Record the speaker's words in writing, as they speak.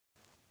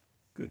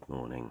Good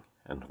morning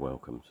and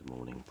welcome to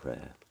morning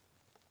prayer.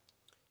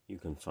 You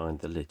can find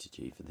the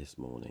liturgy for this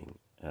morning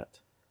at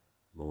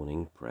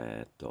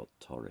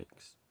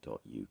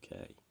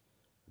morningprayer.torrix.uk,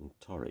 and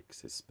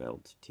Torrix is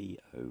spelled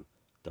Torrix.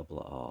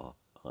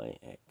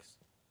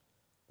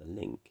 The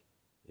link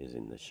is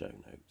in the show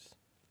notes.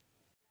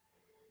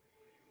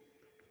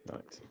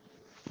 Right,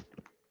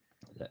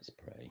 let's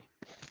pray.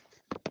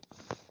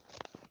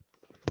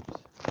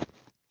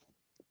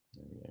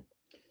 There we go.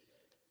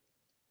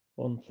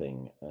 One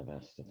thing I've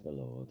asked of the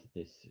Lord,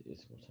 this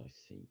is what I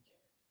seek,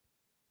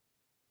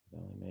 that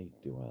I may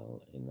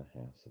dwell in the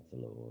house of the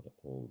Lord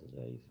all the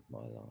days of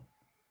my life,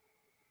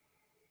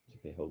 to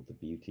behold the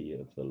beauty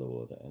of the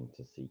Lord and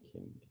to seek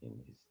him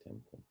in his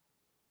temple.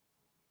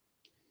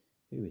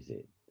 Who is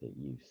it that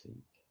you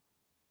seek?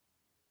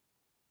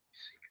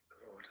 Seek the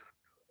Lord.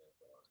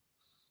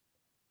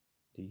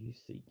 Do you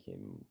seek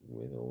him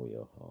with all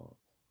your heart?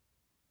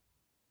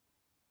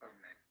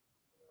 Amen.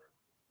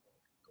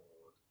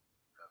 Lord,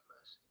 have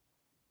mercy.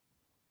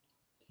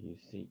 Do you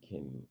seek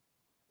him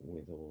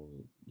with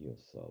all your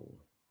soul?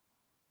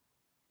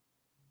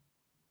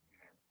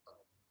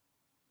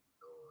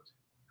 Lord,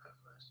 have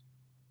mercy.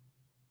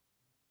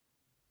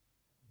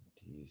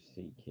 Do you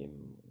seek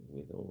him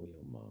with all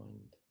your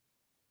mind?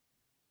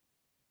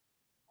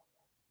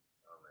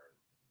 Amen.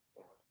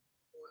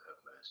 Lord,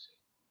 have mercy.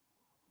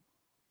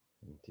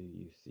 And do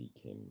you seek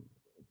him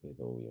with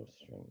all your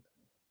strength?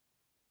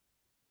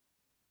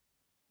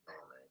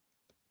 Amen.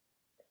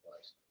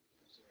 Christ.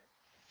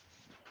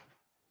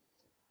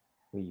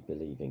 We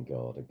believe in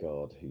God, a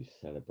God who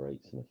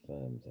celebrates and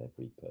affirms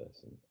every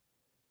person,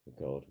 a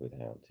God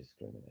without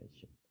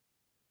discrimination.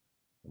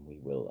 And we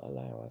will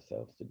allow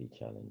ourselves to be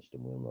challenged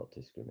and will not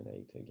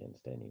discriminate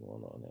against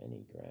anyone on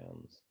any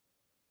grounds,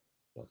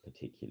 but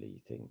particularly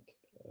think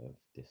of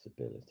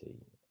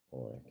disability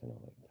or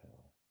economic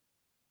power,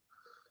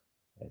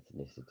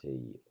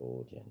 ethnicity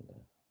or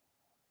gender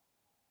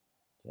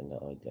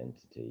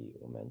identity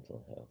or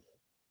mental health,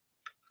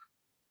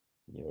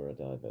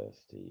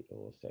 neurodiversity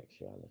or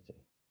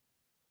sexuality.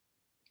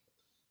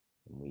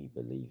 And we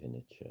believe in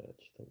a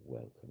church that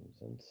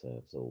welcomes and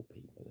serves all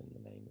people in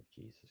the name of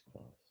Jesus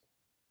Christ,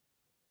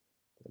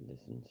 that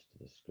listens to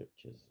the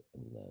scriptures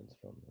and learns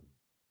from them,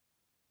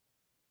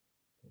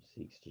 that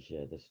seeks to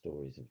share the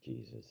stories of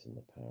Jesus in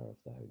the power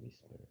of the Holy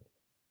Spirit,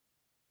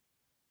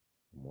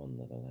 and one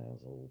that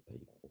allows all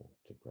people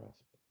to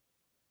grasp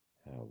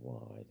how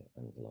wide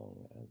and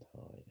long and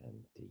high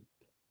and deep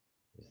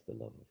is the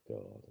love of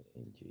God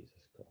in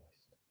Jesus Christ.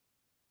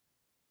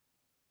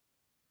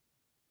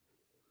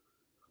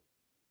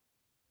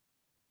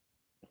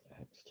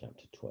 Acts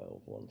chapter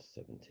 12,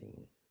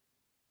 1-17.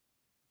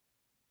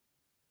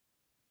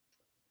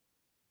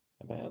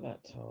 About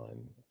that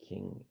time,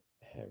 King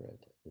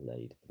Herod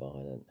laid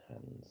violent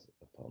hands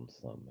upon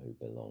some who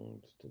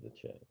belonged to the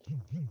church.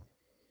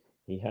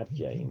 He had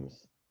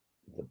James,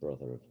 the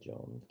brother of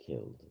John,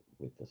 killed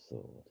with the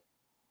sword.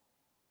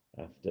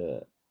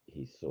 After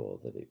he saw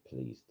that it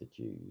pleased the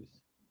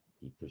Jews,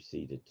 he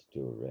proceeded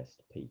to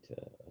arrest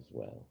Peter as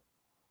well.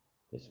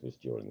 This was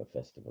during the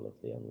festival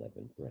of the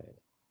unleavened bread.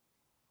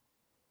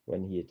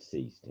 When he had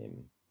seized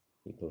him,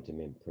 he put him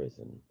in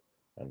prison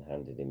and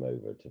handed him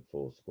over to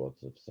 4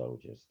 squads of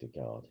soldiers to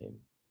guard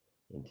him,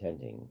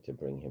 intending to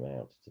bring him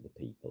out to the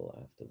people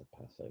after the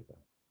Passover.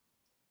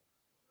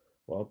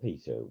 While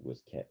Peter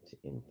was kept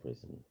in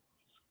prison,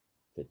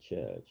 the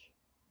church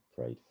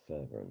prayed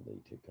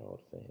fervently to God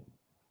for him.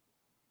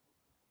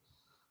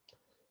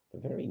 The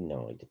very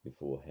night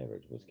before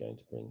Herod was going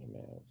to bring him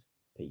out,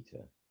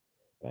 Peter,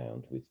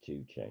 bound with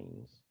 2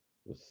 chains,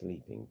 was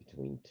sleeping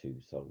between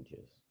 2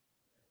 soldiers,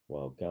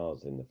 while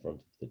guards in the front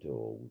of the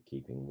door were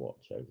keeping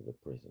watch over the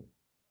prison.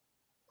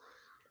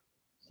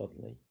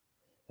 Suddenly,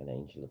 an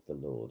angel of the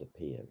Lord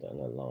appeared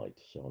and a light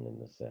shone in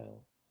the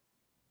cell.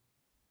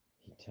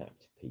 He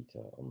tapped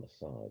Peter on the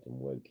side and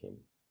woke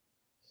him,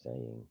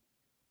 saying,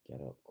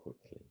 "Get up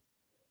quickly,"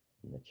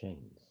 and the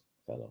chains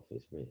fell off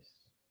his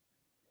wrists.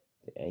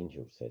 The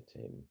angel said to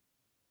him,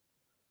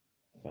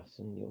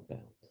 "Fasten your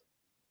belt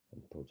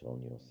and put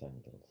on your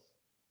sandals,"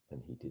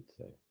 and he did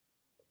so.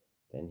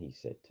 Then he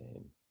said to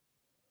him,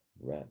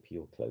 "Wrap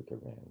your cloak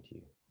around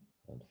you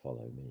and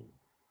follow me."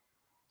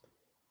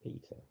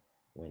 Peter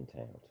went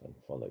out and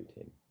followed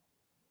him.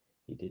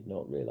 He did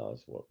not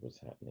realize what was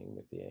happening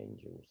with the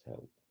angel's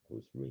help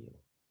was real.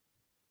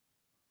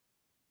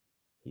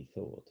 He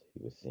thought he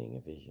was seeing a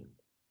vision.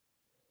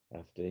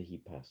 After he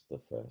passed the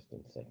first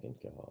and second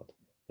guard,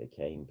 they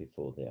came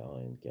before the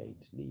iron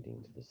gate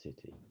leading to the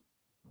city.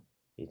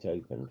 It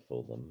opened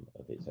for them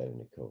of its own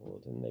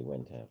accord, and they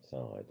went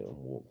outside and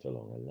walked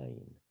along a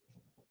lane,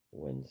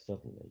 when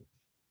suddenly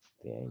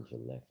the angel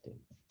left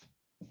him.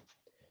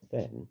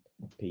 Then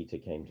Peter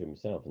came to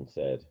himself and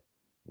said,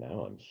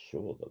 "Now I'm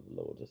sure that the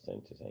Lord has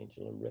sent his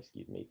angel and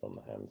rescued me from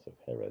the hands of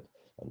Herod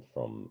and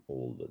from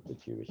all that the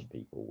Jewish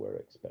people were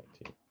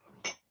expecting."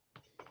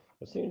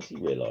 As soon as he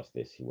realized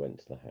this, he went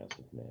to the house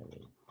of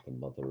Mary, the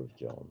mother of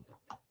John,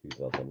 whose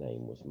other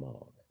name was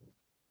Mark,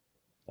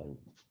 and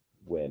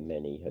where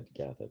many had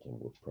gathered and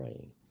were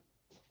praying.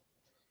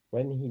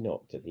 When he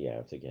knocked at the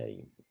outer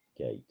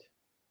gate,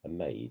 a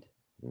maid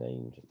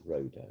named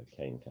Rhoda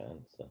came to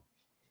answer.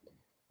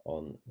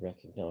 On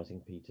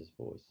recognizing Peter's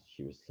voice,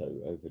 she was so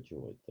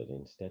overjoyed that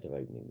instead of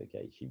opening the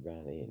gate, she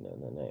ran in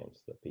and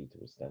announced that Peter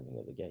was standing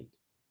at the gate.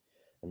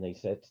 And they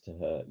said to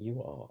her,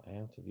 "You are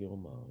out of your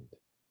mind."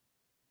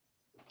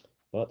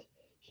 But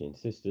she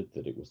insisted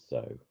that it was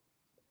so.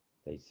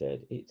 They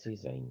said, "It's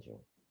his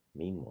angel."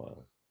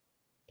 Meanwhile,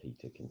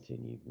 Peter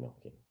continued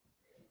knocking.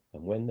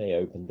 And when they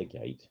opened the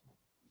gate,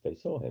 they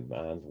saw him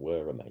and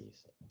were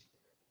amazed.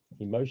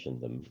 He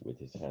motioned them with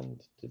his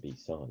hand to be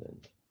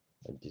silent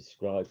and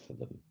described for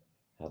them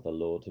how the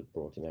Lord had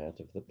brought him out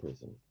of the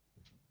prison.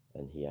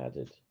 And he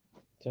added,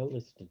 "Tell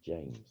this to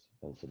James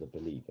and to the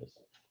believers."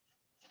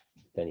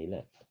 Then he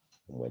left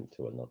and went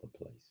to another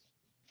place.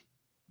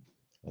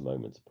 A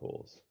moment's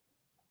pause.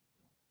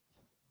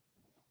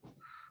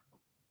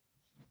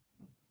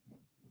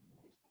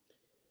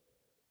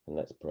 And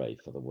let's pray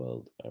for the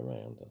world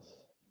around us.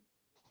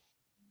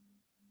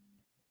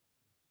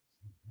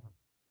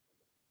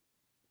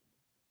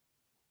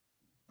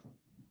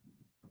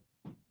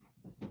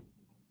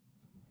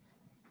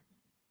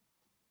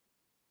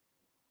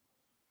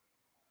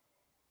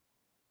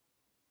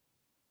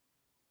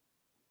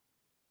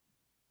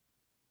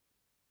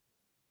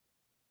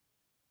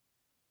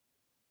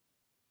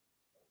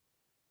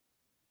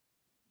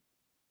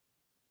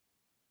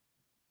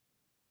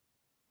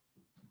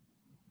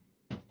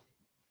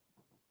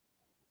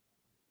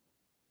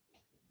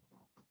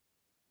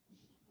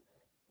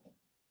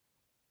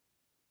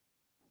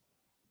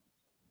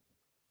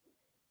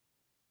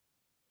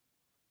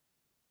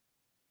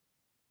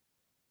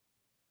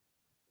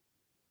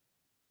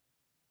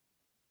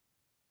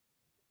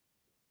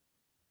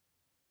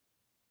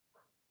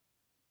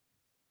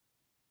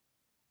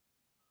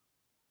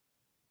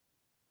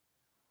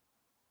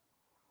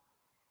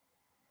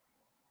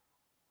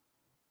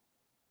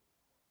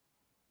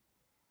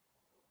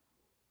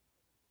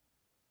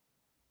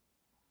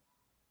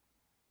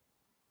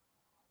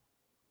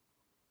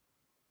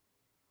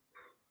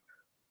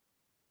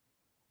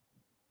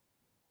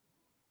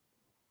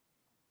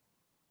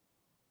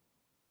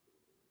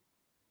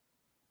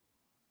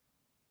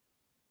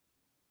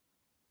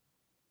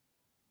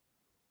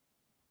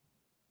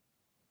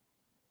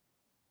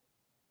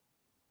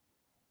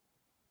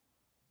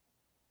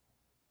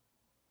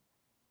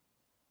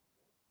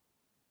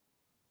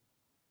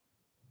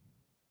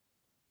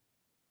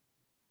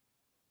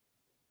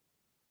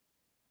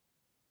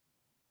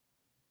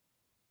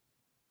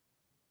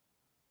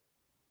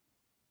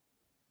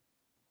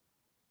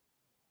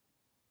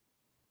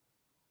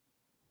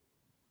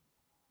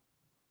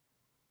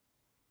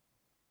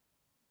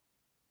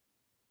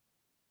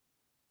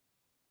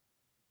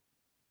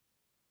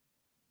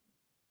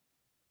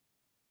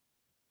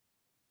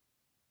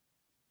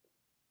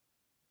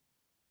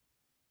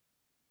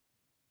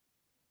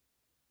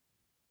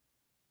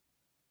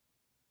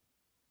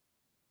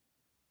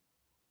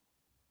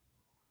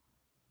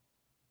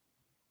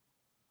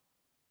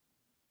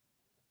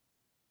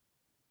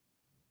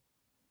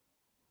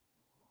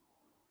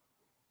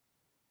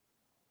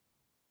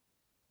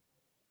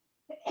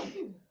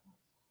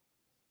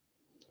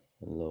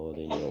 And Lord,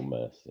 in your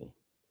mercy,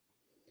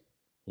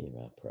 hear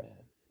our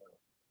prayer.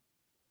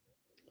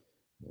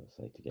 We'll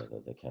say together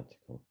the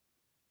canticle.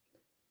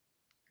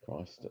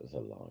 Christ as a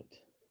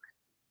light,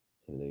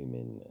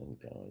 illumine and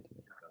guide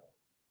me.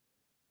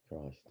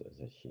 Christ as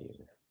a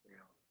shield,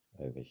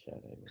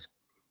 overshadow me.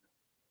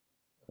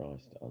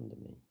 Christ under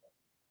me,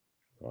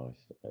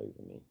 Christ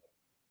over me,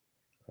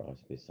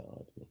 Christ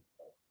beside me,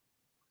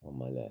 on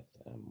my left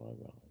and my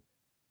right.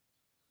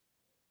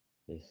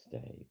 This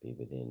day be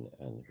within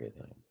and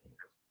without me,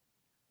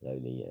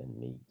 lowly and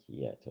meek,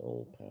 yet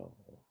all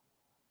powerful.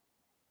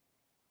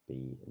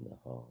 Be in the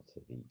heart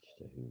of each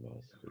to whom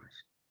I speak,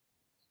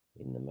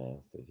 in the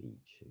mouth of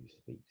each who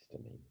speaks to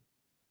me.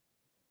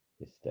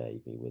 This day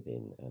be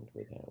within and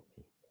without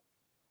me,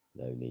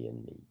 lowly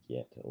and meek,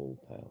 yet all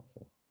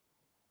powerful.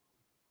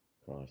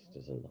 Christ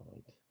as a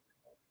light,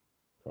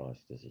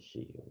 Christ as a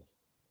shield,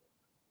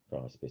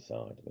 Christ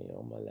beside me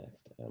on my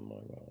left and my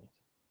right.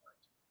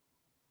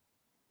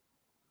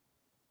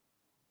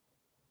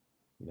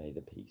 May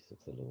the peace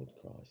of the Lord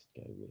Christ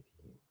go with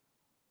you,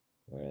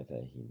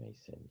 wherever he may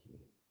send you.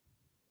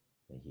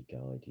 May he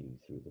guide you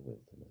through the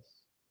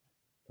wilderness,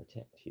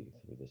 protect you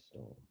through the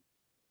storm.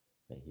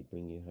 May he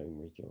bring you home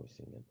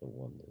rejoicing at the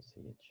wonders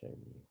he had shown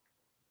you.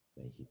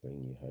 May he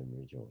bring you home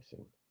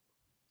rejoicing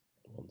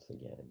once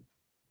again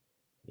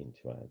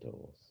into our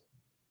doors.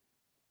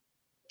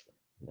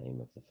 In the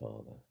name of the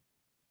Father,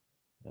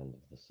 and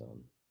of the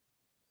Son,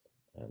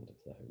 and of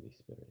the Holy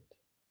Spirit.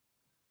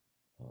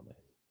 Amen.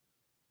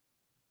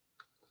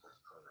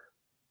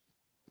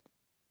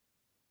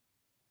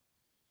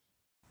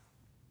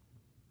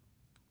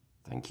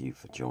 Thank you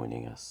for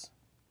joining us.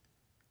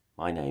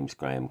 My name's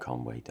Graham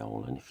Conway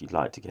Dole, and if you'd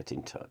like to get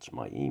in touch,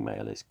 my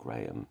email is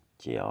graham,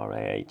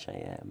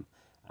 graham,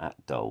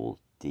 @dole.org.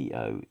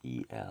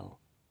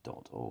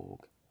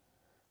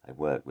 I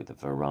work with a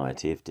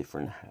variety of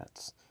different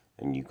hats,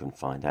 and you can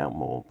find out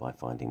more by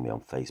finding me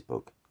on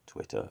Facebook,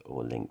 Twitter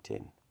or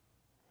LinkedIn.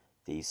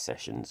 These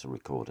sessions are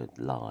recorded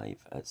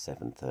live at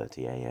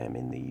 7:30 a.m.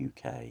 in the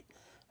UK,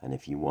 and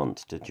if you want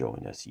to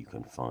join us, you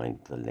can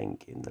find the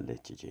link in the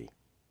liturgy.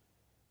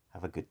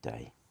 Have a good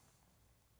day.